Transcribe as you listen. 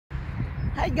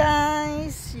Hi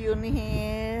guys, Yun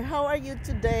here. How are you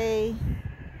today?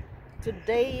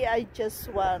 Today I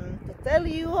just want to tell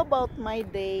you about my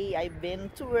day. I've been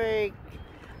to work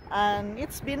and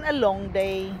it's been a long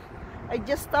day. I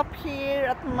just stopped here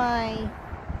at my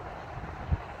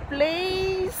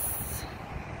place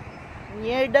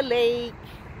near the lake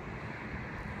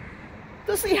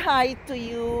to say hi to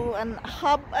you and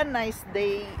have a nice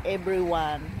day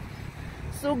everyone.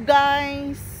 So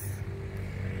guys,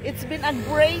 it's been a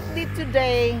great day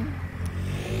today.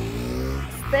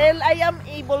 Still, I am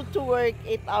able to work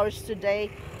 8 hours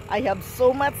today. I have so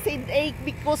much headache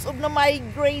because of the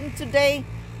migraine today.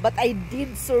 But I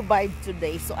did survive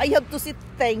today. So I have to say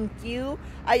thank you.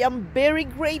 I am very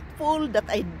grateful that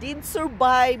I did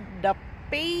survive the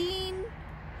pain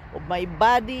of my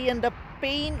body and the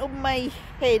pain of my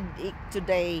headache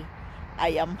today.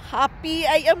 I am happy.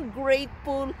 I am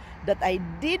grateful that I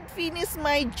did finish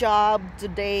my job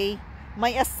today, my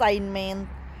assignment.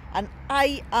 And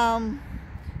I am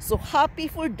so happy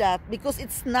for that because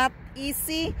it's not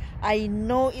easy. I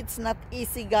know it's not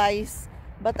easy, guys.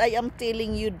 But I am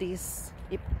telling you this.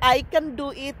 If I can do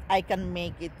it, I can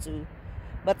make it too.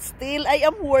 But still, I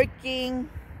am working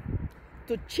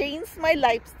to change my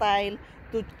lifestyle,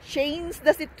 to change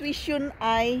the situation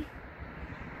I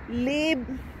live.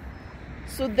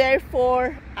 So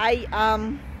therefore, I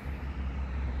am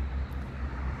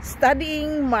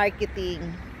studying marketing.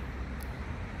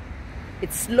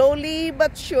 It's slowly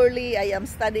but surely I am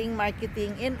studying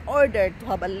marketing in order to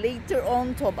have a later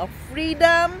on to have a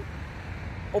freedom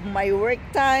of my work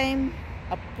time,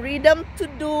 a freedom to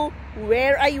do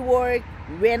where I work,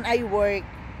 when I work,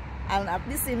 and at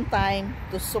the same time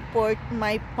to support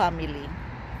my family.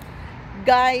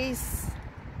 Guys,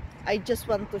 I just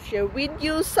want to share with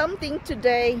you something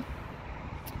today.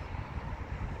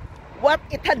 What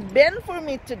it had been for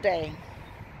me today.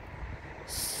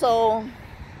 So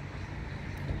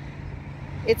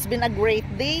it's been a great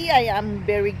day. I am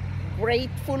very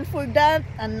grateful for that.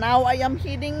 And now I am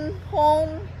heading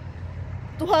home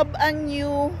to have a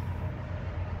new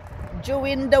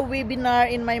join the webinar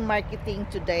in my marketing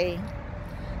today.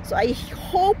 So I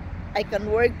hope I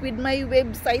can work with my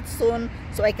website soon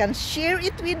so I can share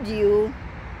it with you.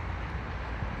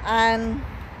 And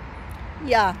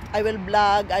yeah, I will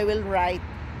blog, I will write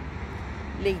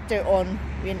later on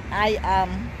when I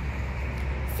am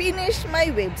finish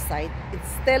my website. It's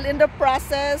still in the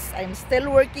process. I'm still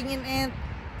working in it.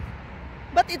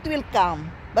 But it will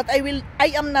come. But I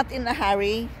am not in a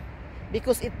hurry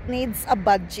because it needs a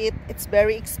budget. It's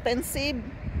very expensive.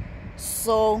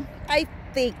 So I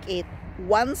take it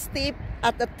one step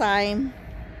at a time.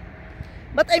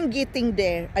 But I'm getting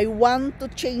there. I want to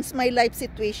change my life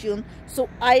situation so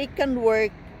I can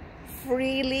work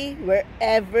freely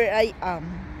wherever I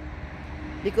am.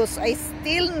 Because I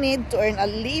still need to earn a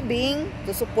living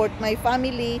to support my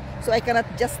family. So I cannot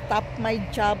just stop my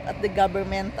job at the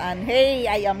government and hey,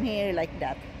 I am here like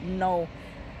that. No.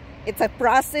 It's a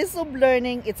process of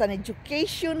learning. It's an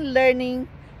education learning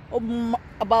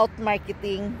about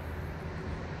marketing.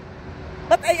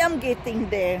 But I am getting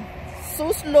there.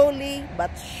 So slowly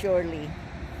but surely.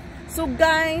 So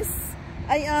guys,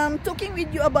 I am talking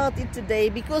with you about it today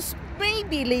because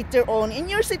maybe later on in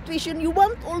your situation you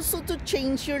want also to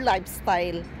change your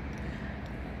lifestyle.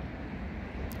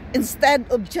 Instead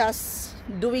of just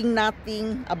doing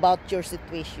nothing about your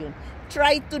situation.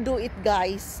 Try to do it,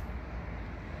 guys.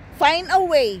 Find a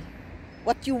way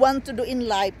what you want to do in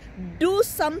life. Do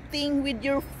something with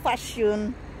your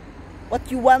passion.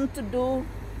 What you want to do.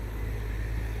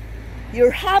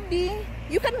 Your hobby,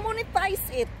 you can monetize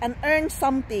it and earn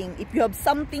something. If you have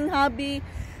something hobby,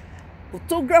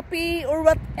 photography or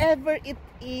whatever it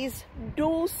is,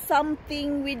 do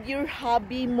something with your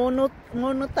hobby,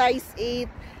 monetize it.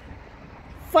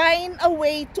 Find a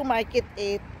way to market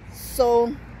it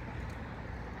so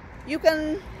you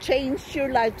can change your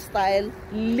lifestyle,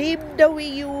 live the way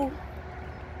you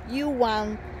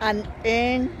want and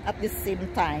earn at the same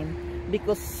time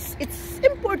because it's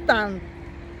important.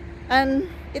 And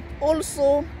it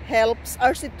also helps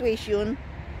our situation.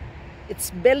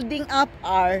 It's building up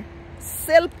our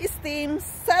self-esteem,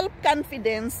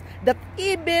 self-confidence that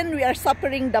even we are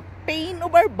suffering the pain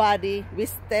of our body, we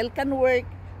still can work,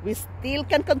 we still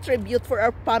can contribute for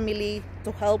our family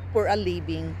to help for a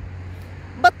living.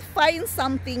 But find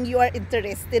something you are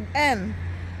interested in.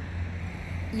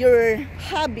 Your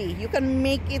hobby, you can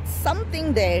make it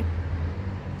something there.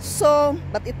 So,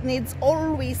 but it needs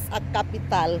always a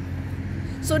capital.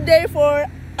 So therefore,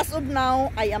 as of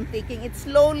now, I am taking it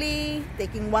slowly,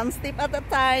 taking one step at a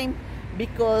time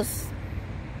because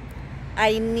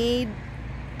I need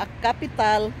a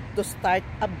capital to start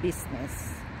a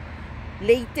business.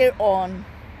 Later on,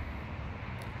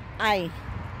 I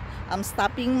am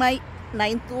stopping my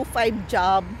 9 to 5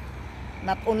 job.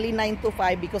 Not only 9 to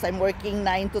 5 because I'm working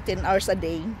 9 to 10 hours a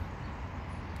day.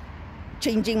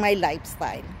 Changing my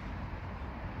lifestyle.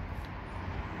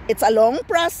 It's a long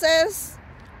process,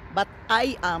 but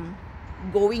I am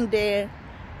going there.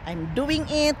 I'm doing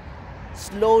it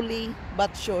slowly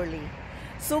but surely.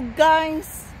 So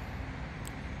guys,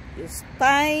 use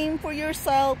time for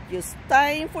yourself, use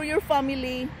time for your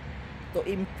family to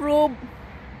improve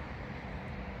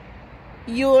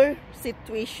your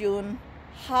situation.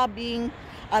 Having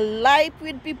a life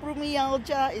with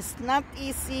fibromyalgia is not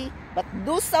easy, but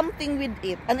do something with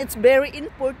it. And it's very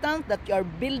important that you are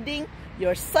building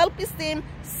your self-esteem,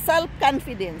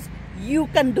 self-confidence. You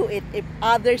can do it. If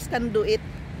others can do it,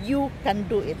 you can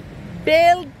do it.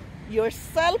 Build your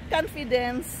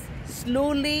self-confidence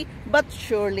slowly but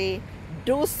surely.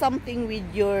 Do something with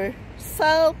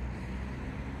yourself.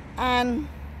 And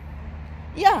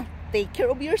yeah, take care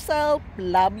of yourself,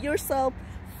 love yourself,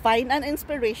 find an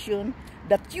inspiration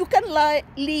that you can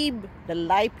live the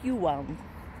life you want.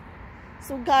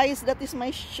 So guys, that is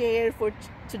my share for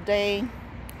today.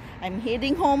 I'm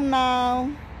heading home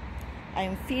now.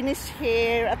 I'm finished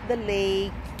here at the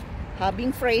lake,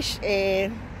 having fresh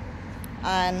air.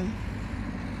 And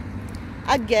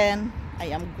again, I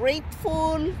am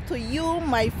grateful to you,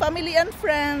 my family and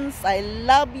friends. I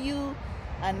love you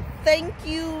and thank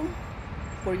you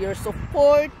for your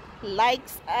support,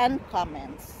 likes and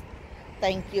comments.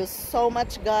 Thank you so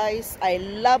much guys. I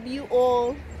love you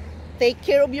all. Take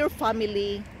care of your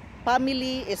family.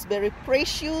 Family is very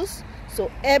precious. So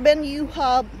even you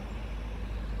have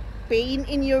pain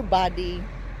in your body,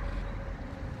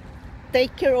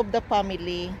 take care of the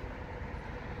family.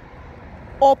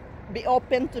 Be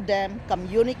open to them,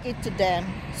 communicate to them,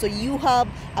 so you have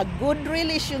a good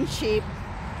relationship.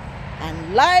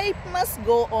 And life must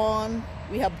go on.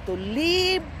 We have to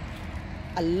live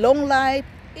a long life,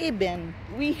 even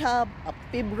we have a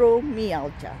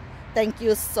fibromyalgia. Thank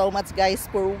you so much guys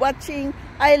for watching.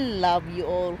 I love you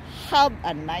all. Have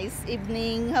a nice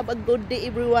evening. Have a good day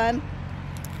everyone.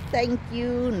 Thank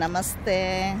you.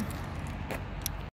 Namaste.